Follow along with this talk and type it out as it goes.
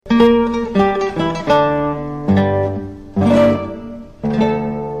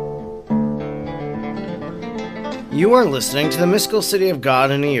You're listening to the Mystical City of God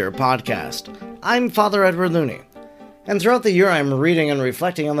in a Year podcast. I'm Father Edward Looney, and throughout the year I'm reading and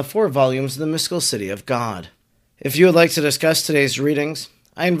reflecting on the 4 volumes of the Mystical City of God. If you would like to discuss today's readings,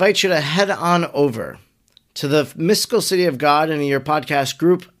 I invite you to head on over to the Mystical City of God in a Year podcast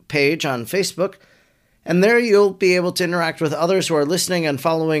group page on Facebook, and there you'll be able to interact with others who are listening and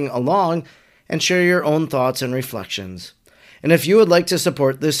following along and share your own thoughts and reflections. And if you would like to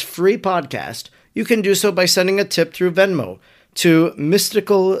support this free podcast, you can do so by sending a tip through Venmo to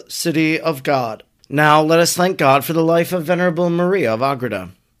Mystical City of God. Now let us thank God for the life of Venerable Maria of Agreda.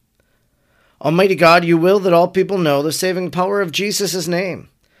 Almighty God, you will that all people know the saving power of Jesus' name.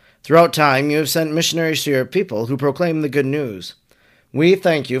 Throughout time, you have sent missionaries to your people who proclaim the good news. We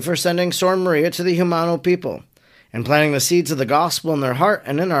thank you for sending Sor Maria to the Humano people and planting the seeds of the gospel in their heart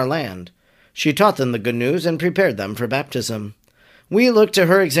and in our land. She taught them the good news and prepared them for baptism. We look to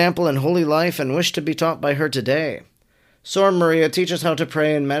her example in holy life and wish to be taught by her today. Sor Maria, teach us how to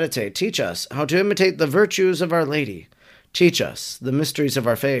pray and meditate. Teach us how to imitate the virtues of Our Lady. Teach us the mysteries of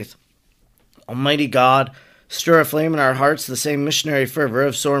our faith. Almighty God, stir aflame in our hearts the same missionary fervor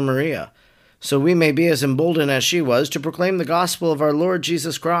of Sor Maria, so we may be as emboldened as she was to proclaim the gospel of our Lord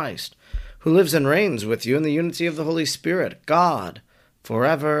Jesus Christ, who lives and reigns with you in the unity of the Holy Spirit, God,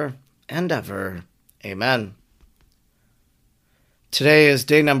 forever and ever. Amen. Today is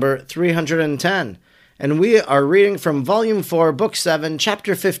day number 310, and we are reading from Volume 4, Book 7,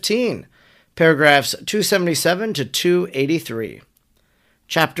 Chapter 15, paragraphs 277 to 283.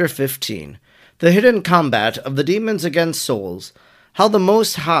 Chapter 15. The hidden combat of the demons against souls, how the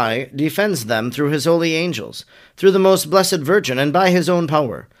Most High defends them through his holy angels, through the Most Blessed Virgin, and by his own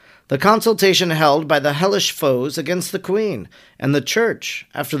power. The consultation held by the hellish foes against the Queen and the Church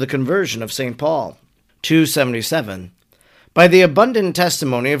after the conversion of St. Paul. 277. By the abundant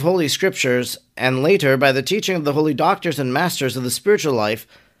testimony of Holy Scriptures, and later by the teaching of the holy doctors and masters of the spiritual life,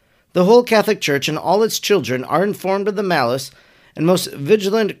 the whole Catholic Church and all its children are informed of the malice and most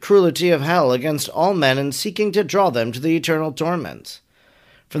vigilant cruelty of hell against all men in seeking to draw them to the eternal torments.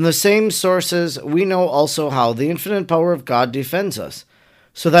 From the same sources we know also how the infinite power of God defends us,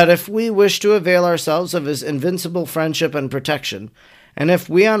 so that if we wish to avail ourselves of his invincible friendship and protection, and if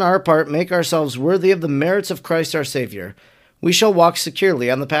we on our part make ourselves worthy of the merits of Christ our Savior, we shall walk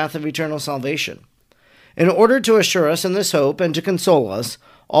securely on the path of eternal salvation. In order to assure us in this hope and to console us,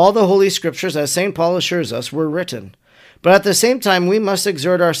 all the Holy Scriptures, as St. Paul assures us, were written. But at the same time we must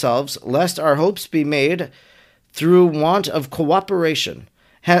exert ourselves, lest our hopes be made through want of cooperation.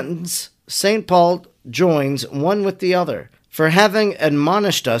 Hence, St. Paul joins one with the other, for having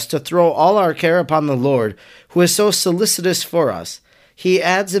admonished us to throw all our care upon the Lord, who is so solicitous for us, he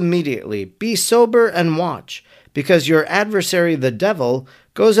adds immediately, "Be sober and watch, because your adversary the devil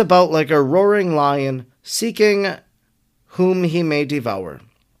goes about like a roaring lion, seeking whom he may devour."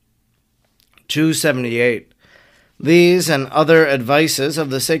 278. These and other advices of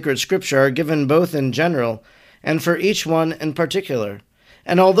the sacred Scripture are given both in general and for each one in particular.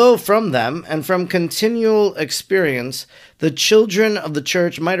 And although from them and from continual experience the children of the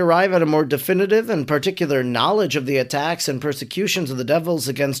Church might arrive at a more definitive and particular knowledge of the attacks and persecutions of the devils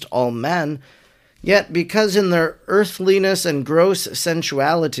against all men, yet because in their earthliness and gross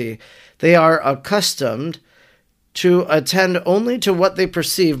sensuality they are accustomed to attend only to what they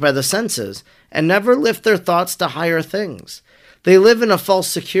perceive by the senses, and never lift their thoughts to higher things, they live in a false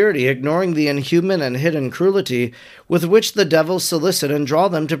security, ignoring the inhuman and hidden cruelty with which the devils solicit and draw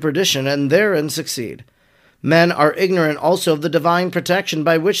them to perdition, and therein succeed. Men are ignorant also of the divine protection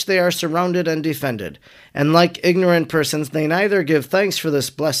by which they are surrounded and defended, and like ignorant persons they neither give thanks for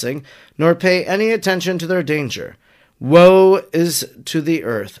this blessing, nor pay any attention to their danger. Woe is to the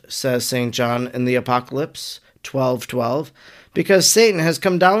earth, says St. John in the Apocalypse 12:12, because Satan has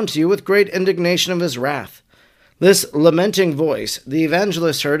come down to you with great indignation of his wrath. This lamenting voice the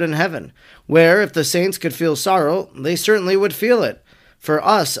evangelist heard in heaven, where, if the saints could feel sorrow, they certainly would feel it. For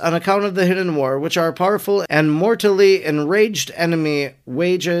us, on account of the hidden war which our powerful and mortally enraged enemy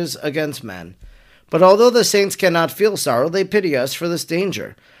wages against men. But although the saints cannot feel sorrow, they pity us for this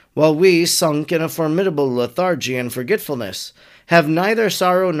danger, while we, sunk in a formidable lethargy and forgetfulness, have neither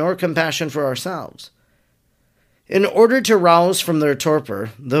sorrow nor compassion for ourselves. In order to rouse from their torpor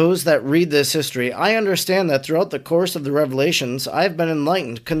those that read this history, I understand that throughout the course of the revelations I have been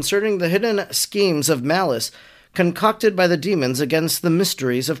enlightened concerning the hidden schemes of malice concocted by the demons against the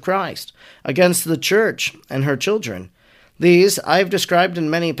mysteries of Christ, against the Church and her children. These I have described in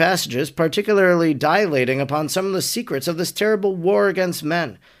many passages, particularly dilating upon some of the secrets of this terrible war against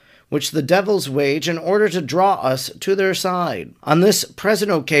men, which the devils wage in order to draw us to their side. On this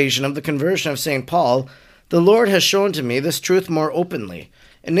present occasion of the conversion of St. Paul, The Lord has shown to me this truth more openly,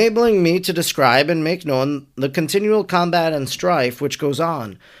 enabling me to describe and make known the continual combat and strife which goes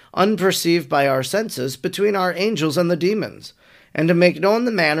on, unperceived by our senses, between our angels and the demons, and to make known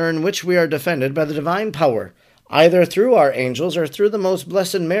the manner in which we are defended by the divine power, either through our angels or through the most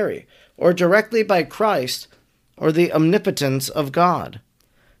blessed Mary, or directly by Christ or the omnipotence of God.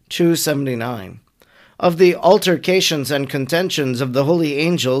 279. Of the altercations and contentions of the holy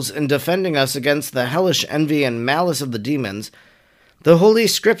angels in defending us against the hellish envy and malice of the demons, the Holy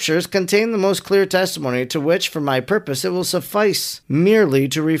Scriptures contain the most clear testimony, to which, for my purpose, it will suffice merely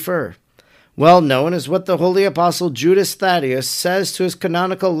to refer. Well known is what the holy apostle Judas Thaddeus says to his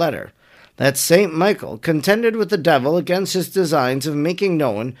canonical letter, that St. Michael contended with the devil against his designs of making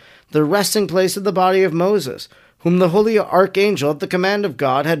known the resting place of the body of Moses, whom the holy archangel at the command of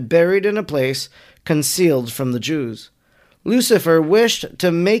God had buried in a place concealed from the Jews. Lucifer wished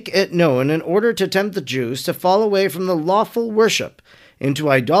to make it known in order to tempt the Jews to fall away from the lawful worship into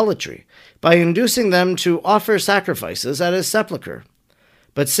idolatry, by inducing them to offer sacrifices at his sepulchre.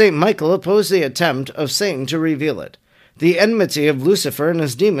 But St. Michael opposed the attempt of Satan to reveal it. The enmity of Lucifer and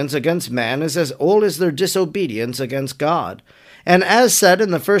his demons against man is as old as their disobedience against God. And as said in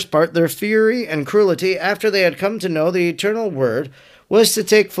the first part, their fury and cruelty after they had come to know the eternal word was to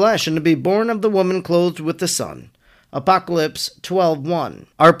take flesh and to be born of the woman clothed with the sun. Apocalypse 12:1,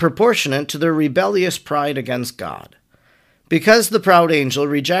 are proportionate to their rebellious pride against God. Because the proud angel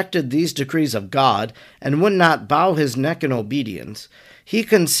rejected these decrees of God and would not bow his neck in obedience, he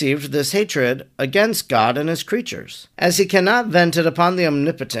conceived this hatred against God and his creatures. As he cannot vent it upon the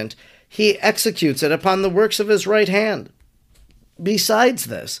omnipotent, he executes it upon the works of his right hand. Besides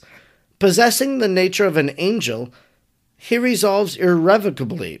this, possessing the nature of an angel, he resolves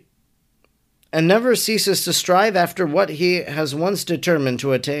irrevocably and never ceases to strive after what he has once determined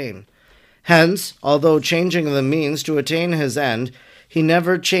to attain. Hence, although changing the means to attain his end, he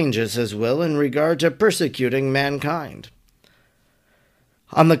never changes his will in regard to persecuting mankind.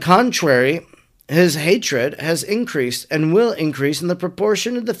 On the contrary, his hatred has increased and will increase in the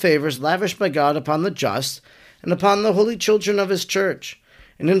proportion of the favors lavished by God upon the just and upon the holy children of his church,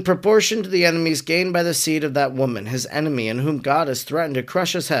 and in proportion to the enemies gained by the seed of that woman, his enemy, in whom God has threatened to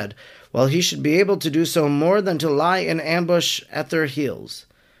crush his head, while he should be able to do so more than to lie in ambush at their heels.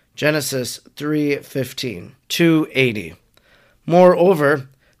 Genesis 3:15. 280. Moreover,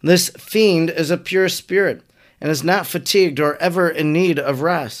 this fiend is a pure spirit, and is not fatigued or ever in need of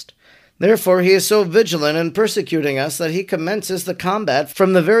rest. Therefore he is so vigilant in persecuting us that he commences the combat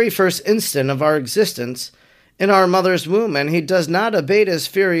from the very first instant of our existence in our mother's womb, and he does not abate his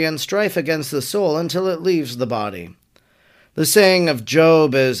fury and strife against the soul until it leaves the body. The saying of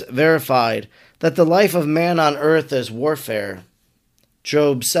Job is verified, that the life of man on earth is warfare.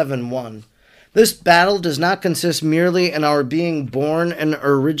 Job 7:1. This battle does not consist merely in our being born in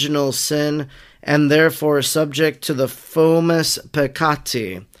original sin, and therefore subject to the fomus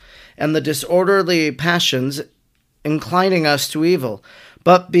peccati, and the disorderly passions inclining us to evil.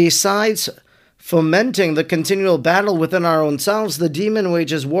 But besides fomenting the continual battle within our own selves, the demon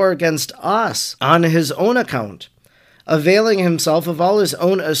wages war against us on his own account, availing himself of all his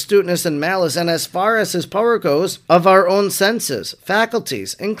own astuteness and malice, and as far as his power goes, of our own senses,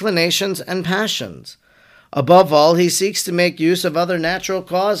 faculties, inclinations, and passions. Above all, he seeks to make use of other natural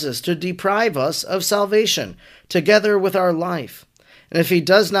causes to deprive us of salvation, together with our life. And if he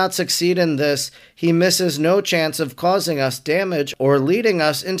does not succeed in this, he misses no chance of causing us damage or leading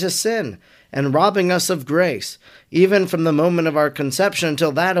us into sin and robbing us of grace, even from the moment of our conception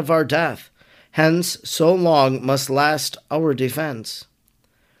until that of our death. Hence, so long must last our defense.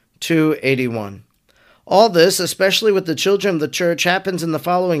 281. All this, especially with the children of the church, happens in the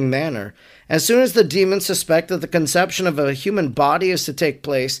following manner. As soon as the demons suspect that the conception of a human body is to take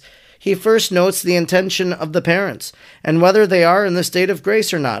place, he first notes the intention of the parents, and whether they are in the state of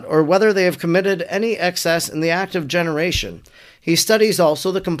grace or not, or whether they have committed any excess in the act of generation. He studies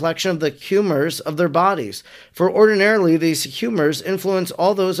also the complexion of the humors of their bodies, for ordinarily these humors influence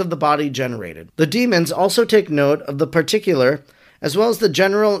all those of the body generated. The demons also take note of the particular, as well as the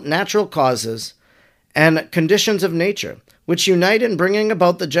general natural causes and conditions of nature, which unite in bringing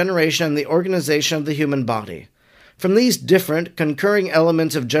about the generation and the organization of the human body. From these different, concurring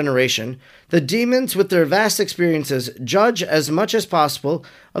elements of generation, the demons, with their vast experiences, judge as much as possible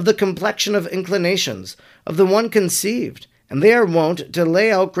of the complexion of inclinations of the one conceived, and they are wont to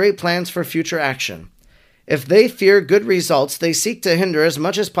lay out great plans for future action. If they fear good results, they seek to hinder as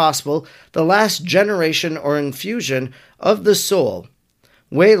much as possible the last generation or infusion of the soul,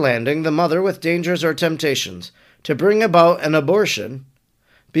 waylanding the mother with dangers or temptations, to bring about an abortion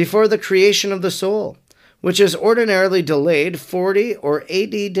before the creation of the soul, which is ordinarily delayed 40 or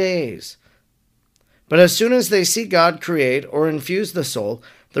 80 days. But as soon as they see God create or infuse the soul,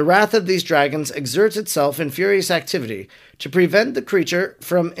 the wrath of these dragons exerts itself in furious activity to prevent the creature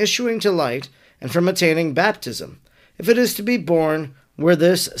from issuing to light and from attaining baptism, if it is to be born where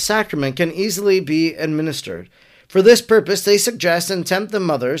this sacrament can easily be administered. For this purpose they suggest and tempt the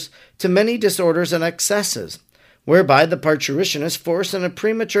mothers to many disorders and excesses, whereby the parturition is forced and a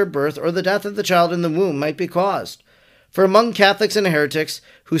premature birth or the death of the child in the womb might be caused. For among Catholics and heretics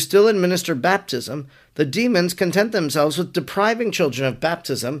who still administer baptism, the demons content themselves with depriving children of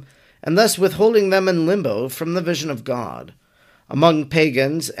baptism and thus withholding them in limbo from the vision of God. Among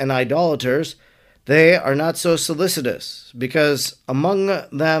pagans and idolaters, they are not so solicitous, because among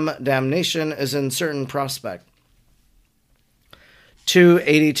them damnation is in certain prospect.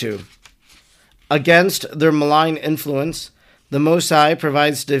 282. Against their malign influence, the Most High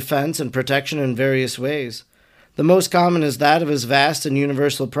provides defense and protection in various ways. The most common is that of his vast and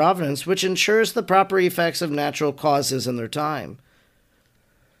universal providence, which ensures the proper effects of natural causes in their time,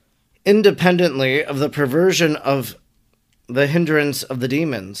 independently of the perversion of the hindrance of the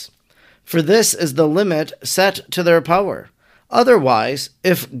demons. For this is the limit set to their power. Otherwise,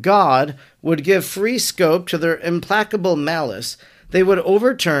 if God would give free scope to their implacable malice, they would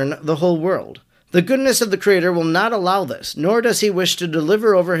overturn the whole world. The goodness of the Creator will not allow this, nor does he wish to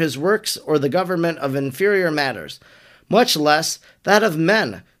deliver over his works or the government of inferior matters, much less that of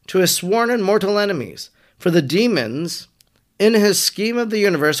men, to his sworn and mortal enemies. For the demons, in his scheme of the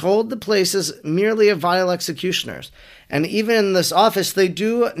universe, hold the places merely of vile executioners, and even in this office they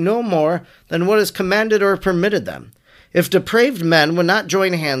do no more than what is commanded or permitted them. If depraved men would not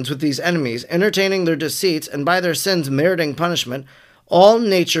join hands with these enemies, entertaining their deceits and by their sins meriting punishment, all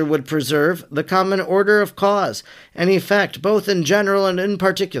nature would preserve the common order of cause and effect, both in general and in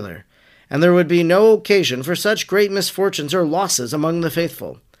particular, and there would be no occasion for such great misfortunes or losses among the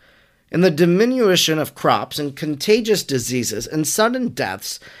faithful. In the diminution of crops and contagious diseases and sudden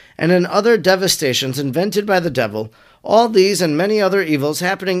deaths and in other devastations invented by the devil, all these and many other evils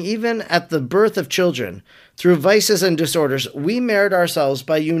happening even at the birth of children, through vices and disorders, we merit ourselves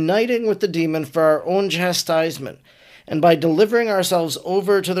by uniting with the demon for our own chastisement, and by delivering ourselves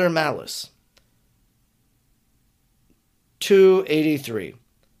over to their malice. 283.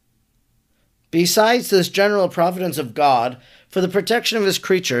 Besides this general providence of God, for the protection of his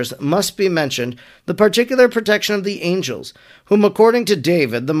creatures must be mentioned the particular protection of the angels, whom according to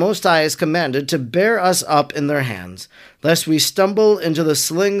David the Most High has commanded to bear us up in their hands, lest we stumble into the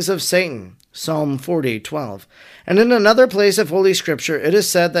slings of Satan. Psalm 40:12. And in another place of Holy Scripture it is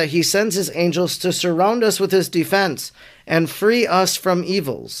said that he sends his angels to surround us with his defense and free us from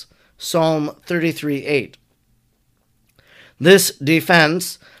evils. Psalm 33:8. This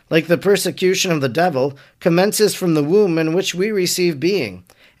defense, like the persecution of the devil, commences from the womb in which we receive being,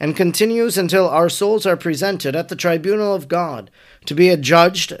 and continues until our souls are presented at the tribunal of God, to be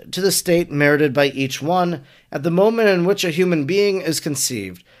adjudged to the state merited by each one at the moment in which a human being is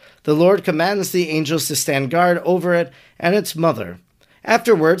conceived. The Lord commands the angels to stand guard over it and its mother.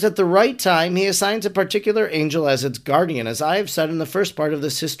 Afterwards, at the right time, he assigns a particular angel as its guardian, as I have said in the first part of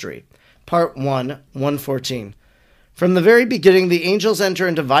this history. Part 1, 114. From the very beginning, the angels enter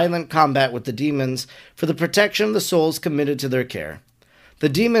into violent combat with the demons for the protection of the souls committed to their care. The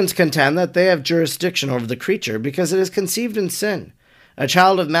demons contend that they have jurisdiction over the creature because it is conceived in sin, a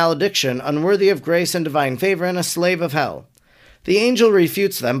child of malediction, unworthy of grace and divine favor, and a slave of hell. The angel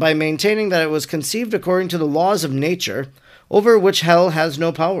refutes them by maintaining that it was conceived according to the laws of nature, over which hell has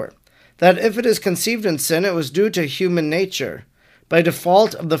no power. That if it is conceived in sin, it was due to human nature, by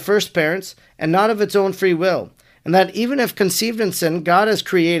default of the first parents, and not of its own free will. And that even if conceived in sin, God has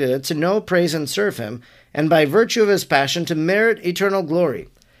created it to know, praise, and serve him, and by virtue of his passion to merit eternal glory.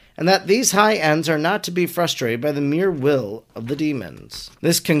 And that these high ends are not to be frustrated by the mere will of the demons.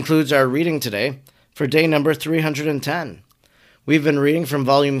 This concludes our reading today for day number 310. We've been reading from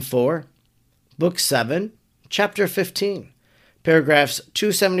Volume 4, Book 7, Chapter 15, paragraphs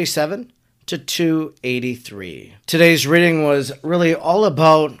 277 to 283. Today's reading was really all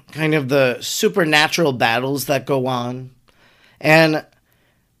about kind of the supernatural battles that go on. And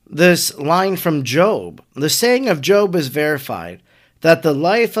this line from Job, the saying of Job is verified, that the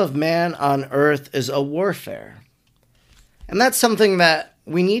life of man on earth is a warfare. And that's something that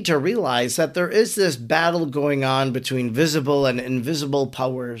we need to realize, that there is this battle going on between visible and invisible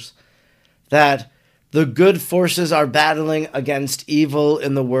powers, that the good forces are battling against evil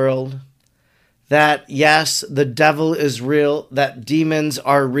in the world, that yes, the devil is real, that demons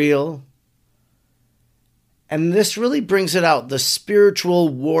are real. And this really brings it out, the spiritual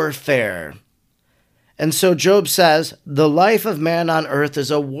warfare. And so Job says, the life of man on earth is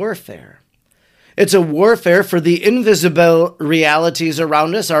a warfare. It's a warfare for the invisible realities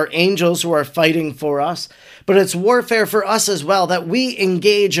around us, our angels who are fighting for us, but it's warfare for us as well, that we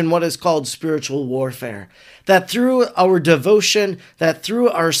engage in what is called spiritual warfare, that through our devotion, that through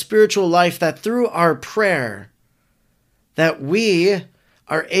our spiritual life, that through our prayer, that we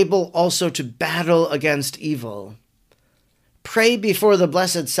are able also to battle against evil. Pray before the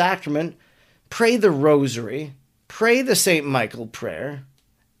Blessed Sacrament, pray the Rosary, pray the St. Michael prayer,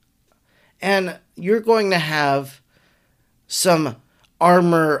 and you're going to have some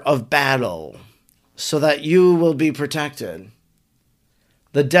armor of battle so that you will be protected.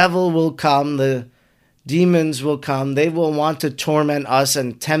 The devil will come, the demons will come, they will want to torment us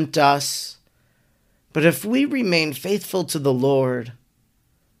and tempt us. But if we remain faithful to the Lord,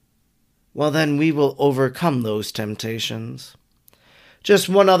 well, then we will overcome those temptations. Just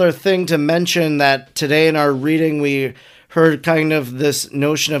one other thing to mention, that today in our reading we heard kind of this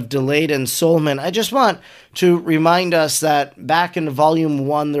notion of delayed ensoulment. I just want to remind us that back in Volume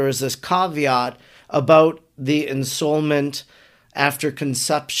 1 there is this caveat about the ensoulment after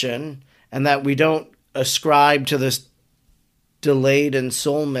conception, and that we don't ascribe to this delayed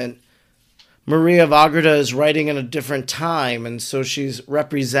ensoulment. Maria of Agreda is writing in a different time, and so she's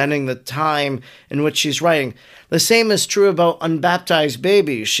representing the time in which she's writing. The same is true about unbaptized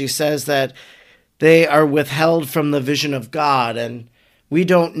babies. She says that they are withheld from the vision of God, and we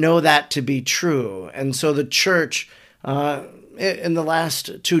don't know that to be true. And so the church, in the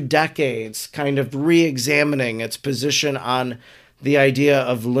last 2 decades, kind of re-examining its position on the idea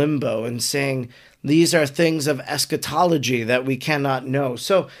of limbo and saying, these are things of eschatology that we cannot know.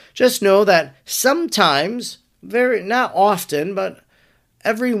 So just know that sometimes, not often, but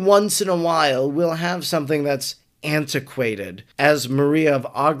every once in a while, we'll have something that's antiquated, as Maria of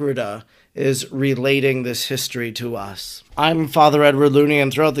Agreda is relating this history to us. I'm Father Edward Looney,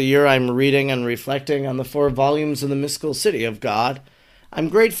 and throughout the year I'm reading and reflecting on the 4 volumes of the Mystical City of God. I'm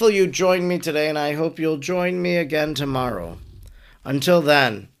grateful you joined me today, and I hope you'll join me again tomorrow. Until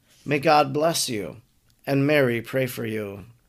then, may God bless you, and Mary pray for you.